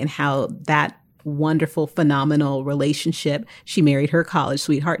Marty and how that wonderful, phenomenal relationship. She married her college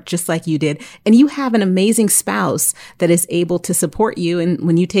sweetheart just like you did. And you have an amazing spouse that is able to support you. And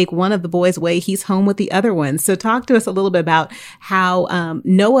when you take one of the boys away, he's home with the other one. So talk to us a little bit about how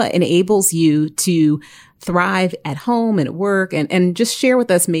Noah enables you to thrive at home and at work, and just share with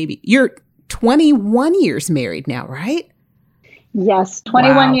us maybe you're 21 years married now, right? Yes,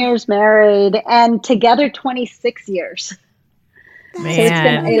 21 years married and together 26 years. Man, so it's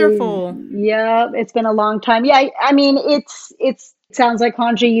been wonderful. It's been a long time. Yeah, I mean, it sounds like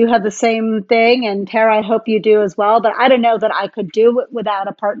Hanji, you have the same thing, and Tara, I hope you do as well. But I don't know that I could do it without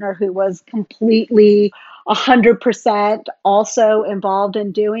a partner who was completely 100% also involved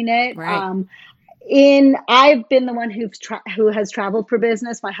in doing it. Right. I've been the one who has traveled for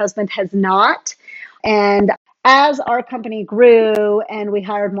business. My husband has not, and as our company grew and we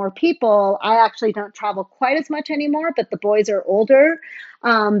hired more people, I actually don't travel quite as much anymore, but the boys are older.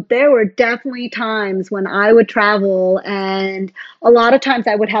 There were definitely times when I would travel, and a lot of times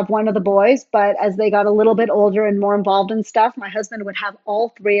I would have one of the boys, but as they got a little bit older and more involved in stuff, my husband would have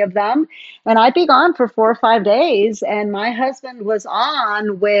all three of them, and I'd be gone for 4 or 5 days, and my husband was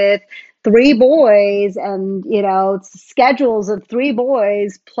on with 3 boys and, schedules of 3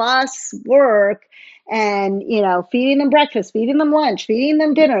 boys plus work. And, feeding them breakfast, feeding them lunch, feeding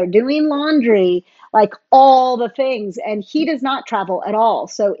them dinner, doing laundry, like all the things. And he does not travel at all.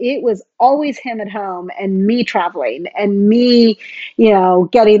 So it was always him at home and me traveling and me,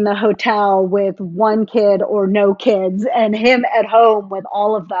 getting the hotel with 1 kid or no kids and him at home with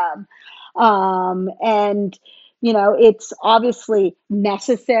all of them. It's obviously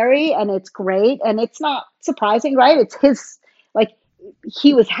necessary and it's great. And it's not surprising, right? It's his,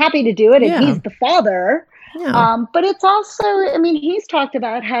 he was happy to do it, and he's the father. Yeah. But it's also, he's talked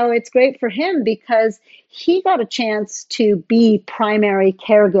about how it's great for him because he got a chance to be primary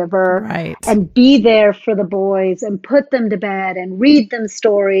caregiver, Right. and be there for the boys and put them to bed and read them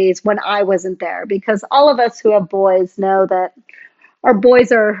stories when I wasn't there. Because all of us who have boys know that our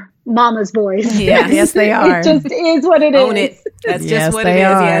boys are mama's boys. Yes. Yes, they are. It just is what it Own is. it. That's Yes, just what they it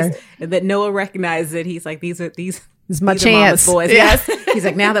is. are. Yes. And that Noah recognizes it. He's like, these are my mama's chance. boys. Yeah. Yes. He's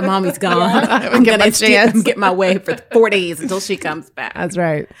like, now that mommy's gone, I'm get my chance. I'm get my way for 4 days until she comes back. That's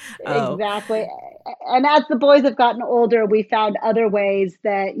right. Oh. Exactly. And as the boys have gotten older, we found other ways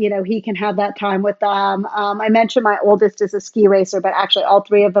that, he can have that time with them. I mentioned my oldest is a ski racer, but actually all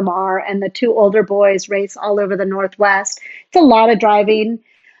 3 of them are. And the 2 older boys race all over the Northwest. It's a lot of driving,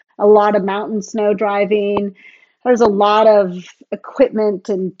 a lot of mountain snow driving. There's a lot of equipment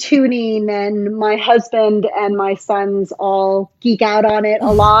and tuning, and my husband and my sons all geek out on it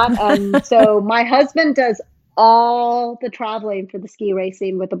a lot. And so my husband does all the traveling for the ski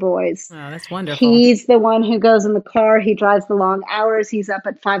racing with the boys. Oh, that's wonderful. He's the one who goes in the car. He drives the long hours. He's up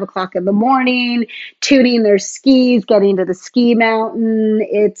at 5 o'clock in the morning, tuning their skis, getting to the ski mountain.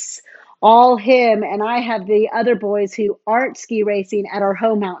 It's all him. And I have the other boys who aren't ski racing at our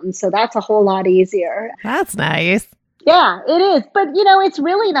home mountain. So that's a whole lot easier. That's nice. Yeah, it is. But, it's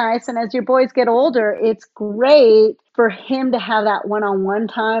really nice. And as your boys get older, it's great for him to have that one-on-one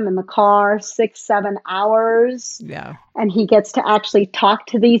time in the car, 6-7 hours. Yeah. And he gets to actually talk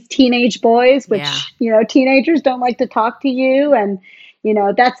to these teenage boys, which, teenagers don't like to talk to you. And,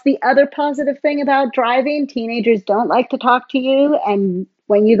 that's the other positive thing about driving. Teenagers don't like to talk to you. And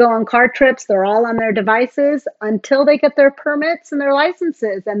when you go on car trips, they're all on their devices until they get their permits and their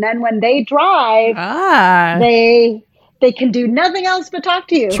licenses. And then when they drive, they can do nothing else but talk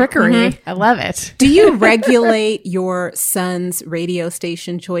to you. Trickery. Mm-hmm. I love it. Do you regulate your son's radio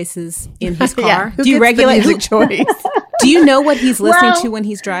station choices in his car? Yeah. Who Do you gets regulate the music choice? Do you know what he's listening Well- to when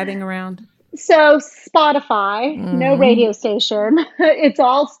he's driving around? So Spotify, no radio station. It's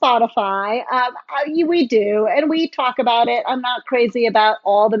all Spotify. We do, and we talk about it. I'm not crazy about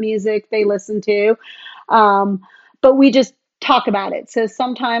all the music they listen to, but we just talk about it. So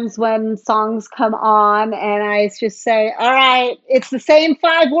sometimes when songs come on and I just say, all right, it's the same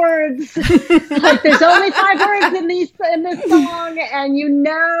 5 words. Like there's only 5 words in this song, and you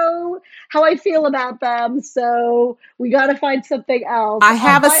know how I feel about them. So we got to find something else. I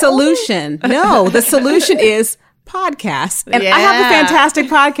have a solution. No, the solution is podcast. And I have a fantastic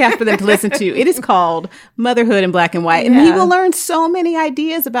podcast for them to listen to. It is called Motherhood in Black and White. And he will learn so many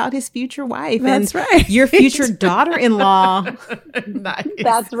ideas about his future wife. That's and right. Your future daughter-in-law. Nice.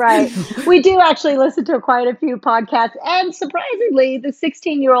 That's right. We do actually listen to quite a few podcasts. And surprisingly, the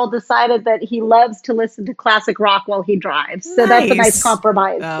 16-year-old decided that he loves to listen to classic rock while he drives. So that's a nice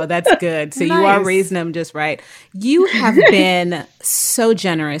compromise. Oh, that's good. So you are raising them just right. You have been so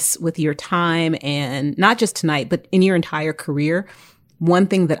generous with your time, and not just tonight, but in your entire career. One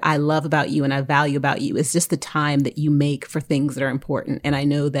thing that I love about you and I value about you is just the time that you make for things that are important. And I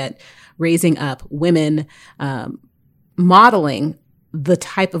know that raising up women, modeling the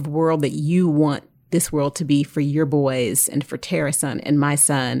type of world that you want this world to be for your boys and for Tara's son and my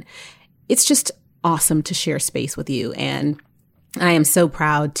son, it's just awesome to share space with you. And I am so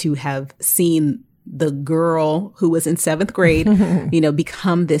proud to have seen the girl who was in 7th grade,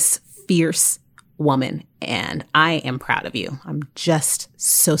 become this fierce woman. And I am proud of you. I'm just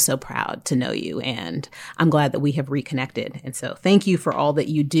so proud to know you. And I'm glad that we have reconnected. And so thank you for all that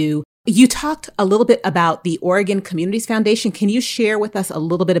you do. You talked a little bit about the Oregon Communities Foundation. Can you share with us a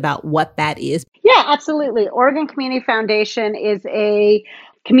little bit about what that is? Yeah, absolutely. Oregon Community Foundation is a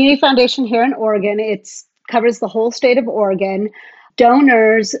community foundation here in Oregon. It covers the whole state of Oregon.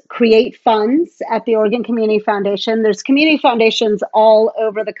 Donors create funds at the Oregon Community Foundation. There's community foundations all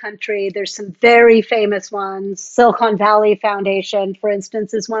over the country. There's some very famous ones. Silicon Valley Foundation, for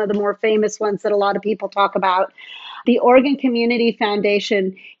instance, is one of the more famous ones that a lot of people talk about. The Oregon Community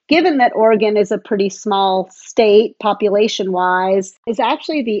Foundation, given that Oregon is a pretty small state population-wise, is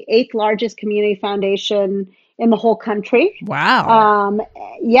actually the 8th largest community foundation in the whole country. Wow.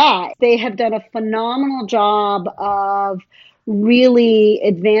 They have done a phenomenal job of really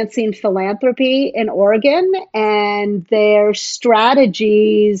advancing philanthropy in Oregon, and their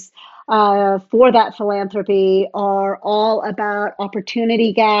strategies for that philanthropy are all about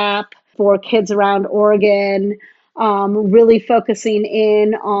opportunity gap for kids around Oregon, really focusing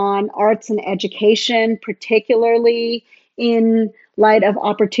in on arts and education, particularly in light of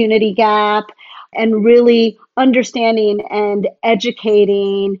opportunity gap, and really understanding and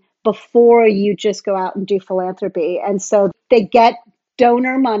educating before you just go out and do philanthropy. And so they get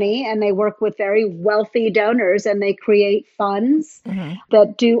donor money and they work with very wealthy donors, and they create funds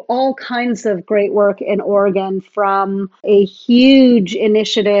that do all kinds of great work in Oregon, from a huge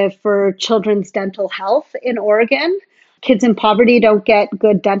initiative for children's dental health in Oregon. Kids in poverty don't get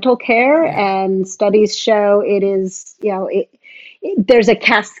good dental care, and studies show it is, there's a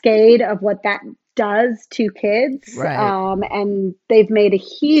cascade of what that does to kids. Right. And they've made a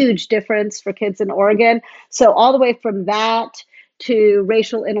huge difference for kids in Oregon. So all the way from that to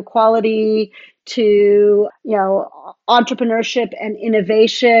racial inequality, to, entrepreneurship and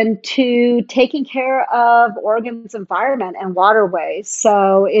innovation, to taking care of Oregon's environment and waterways.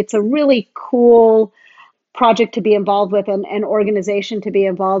 So it's a really cool project to be involved with, and an organization to be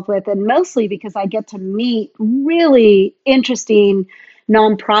involved with, and mostly because I get to meet really interesting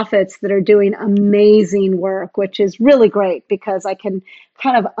nonprofits that are doing amazing work, which is really great because I can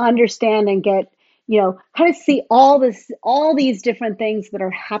kind of understand and get, kind of see all these different things that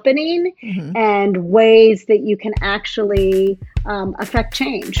are happening and ways that you can actually affect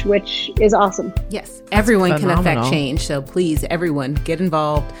change, which is awesome. Yes, everyone can affect change. So please, everyone, get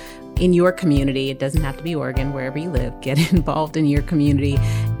involved in your community. It doesn't have to be Oregon, wherever you live. Get involved in your community.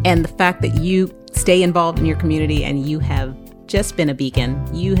 And the fact that you stay involved in your community and you have just been a beacon.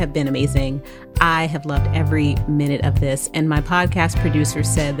 You have been amazing. I have loved every minute of this. And my podcast producer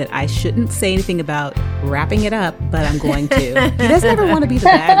said that I shouldn't say anything about wrapping it up, but I'm going to. He doesn't ever want to be the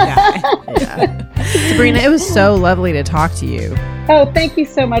bad guy. Sabrina, it was so lovely to talk to you. Oh, thank you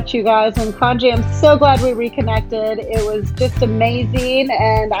so much, you guys. And Kanji, I'm so glad we reconnected. It was just amazing.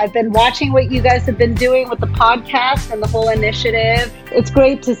 And I've been watching what you guys have been doing with the podcast and the whole initiative. It's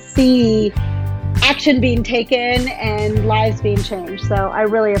great to see action being taken and lives being changed. So I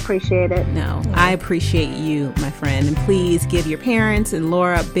really appreciate it. No, I appreciate you, my friend. And please give your parents and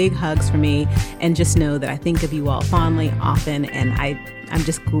Laura big hugs for me. And just know that I think of you all fondly, often. And I'm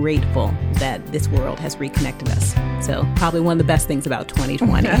just grateful that this world has reconnected us. So probably one of the best things about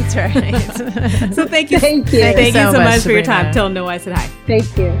 2020. That's right. So thank you. Thank you. Thank you so much for your Sabrina. time. Tell Noah I said hi.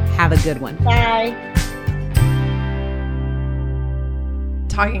 Thank you. Have a good one. Bye.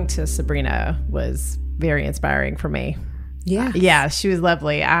 Talking to Sabrina was very inspiring for me. Yeah. Yeah, she was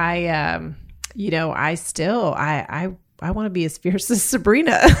lovely. I want to be as fierce as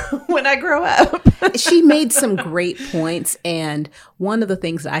Sabrina when I grow up. She made some great points. And one of the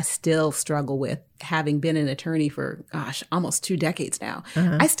things that I still struggle with, having been an attorney for, almost 2 decades now,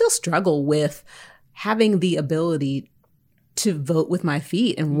 I still struggle with having the ability to vote with my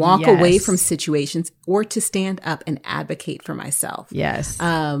feet and walk away from situations, or to stand up and advocate for myself. Yes.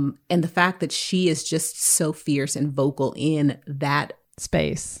 And the fact that she is just so fierce and vocal in that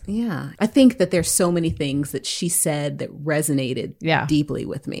space. Yeah. I think that there's so many things that she said that resonated deeply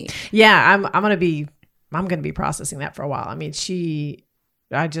with me. Yeah, I'm going to be processing that for a while. I mean,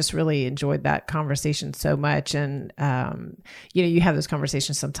 I just really enjoyed that conversation so much. And, you have those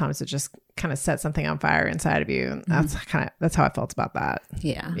conversations sometimes that just kind of set something on fire inside of you. And that's how I felt about that.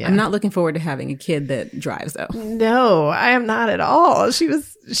 Yeah. I'm not looking forward to having a kid that drives, though. No, I am not at all. She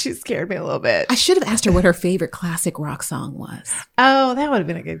scared me a little bit. I should have asked her what her favorite classic rock song was. Oh, that would have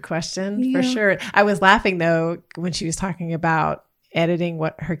been a good question for sure. I was laughing though, when she was talking about editing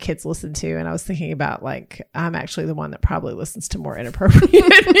what her kids listen to, and I was thinking about, like, I'm actually the one that probably listens to more inappropriate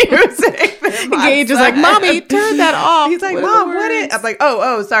music. Gage is like, "Mommy, turn that off." He's like, "Mom, what is?" I'm like,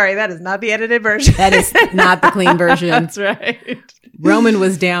 "Oh, sorry, that is not the edited version. That is not the clean version." That's right. Roman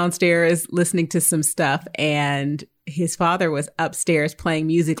was downstairs listening to some stuff, and his father was upstairs playing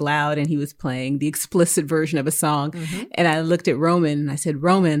music loud, and he was playing the explicit version of a song. And I looked at Roman and I said,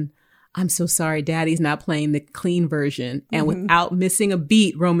 "Roman, I'm so sorry, Daddy's not playing the clean version." And without missing a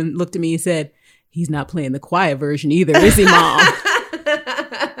beat, Roman looked at me and said, "He's not playing the quiet version either, is he, Mom?"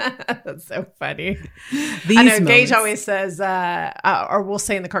 That's so funny. These I know moments. Gage always says, or we'll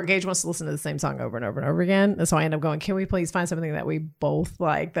say in the car, Gage wants to listen to the same song over and over and over again. And so I end up going, "Can we please find something that we both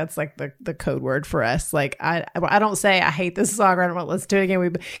like?" That's like the code word for us. Like, I don't say I hate this song or I don't want to listen to it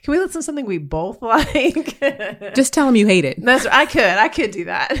again. Can we listen to something we both like? Just tell him you hate it. I could do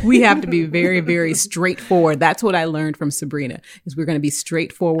that. We have to be very, very straightforward. That's what I learned from Sabrina, is we're going to be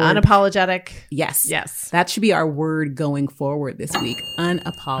straightforward. Unapologetic. Yes. That should be our word going forward this week.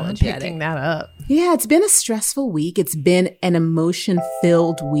 Unapologetic. I'm picking that up. Yeah, it's been a stressful week. It's been an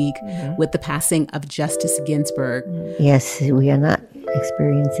emotion-filled week with the passing of Justice Ginsburg. Yes, we are not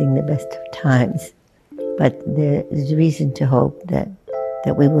experiencing the best of times, but there is reason to hope that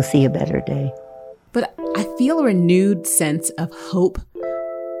we will see a better day. But I feel a renewed sense of hope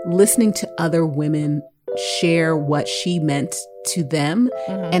listening to other women share what she meant to them,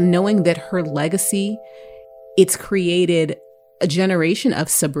 and knowing that her legacy, it's created a generation of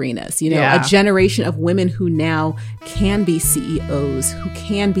Sabrinas, a generation of women who now can be CEOs, who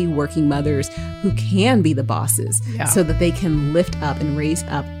can be working mothers, who can be the bosses, so that they can lift up and raise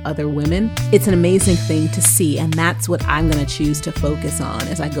up other women. It's an amazing thing to see. And that's what I'm going to choose to focus on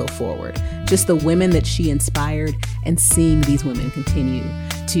as I go forward. Just the women that she inspired, and seeing these women continue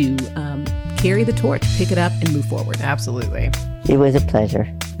to carry the torch, pick it up, and move forward. Absolutely. It was a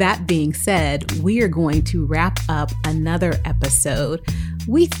pleasure. That being said, we are going to wrap up another episode.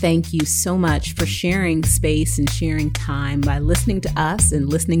 We thank you so much for sharing space and sharing time by listening to us and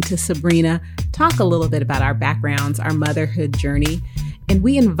listening to Sabrina talk a little bit about our backgrounds, our motherhood journey. And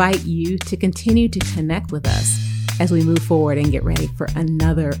we invite you to continue to connect with us as we move forward and get ready for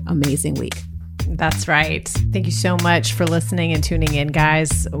another amazing week. That's right. Thank you so much for listening and tuning in,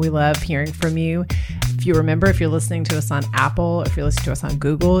 guys. We love hearing from you. If you remember, if you're listening to us on Apple, if you're listening to us on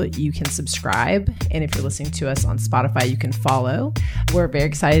Google, you can subscribe. And if you're listening to us on Spotify, you can follow. We're very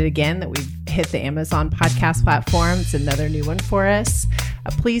excited again that we've hit the Amazon podcast platform. It's another new one for us.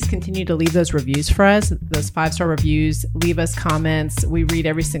 Please continue to leave those reviews for us, those 5-star reviews. Leave us comments. We read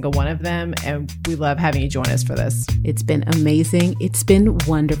every single one of them, and we love having you join us for this. It's been amazing. It's been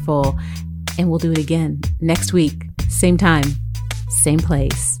wonderful. And we'll do it again next week. Same time, same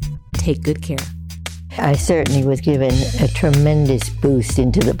place. Take good care. I certainly was given a tremendous boost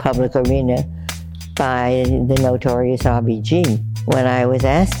into the public arena by the Notorious RBG. When I was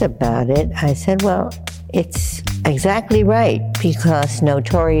asked about it, I said, well, it's exactly right, because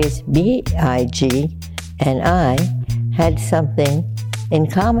Notorious B.I.G. and I had something in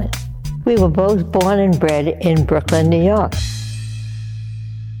common. We were both born and bred in Brooklyn, New York.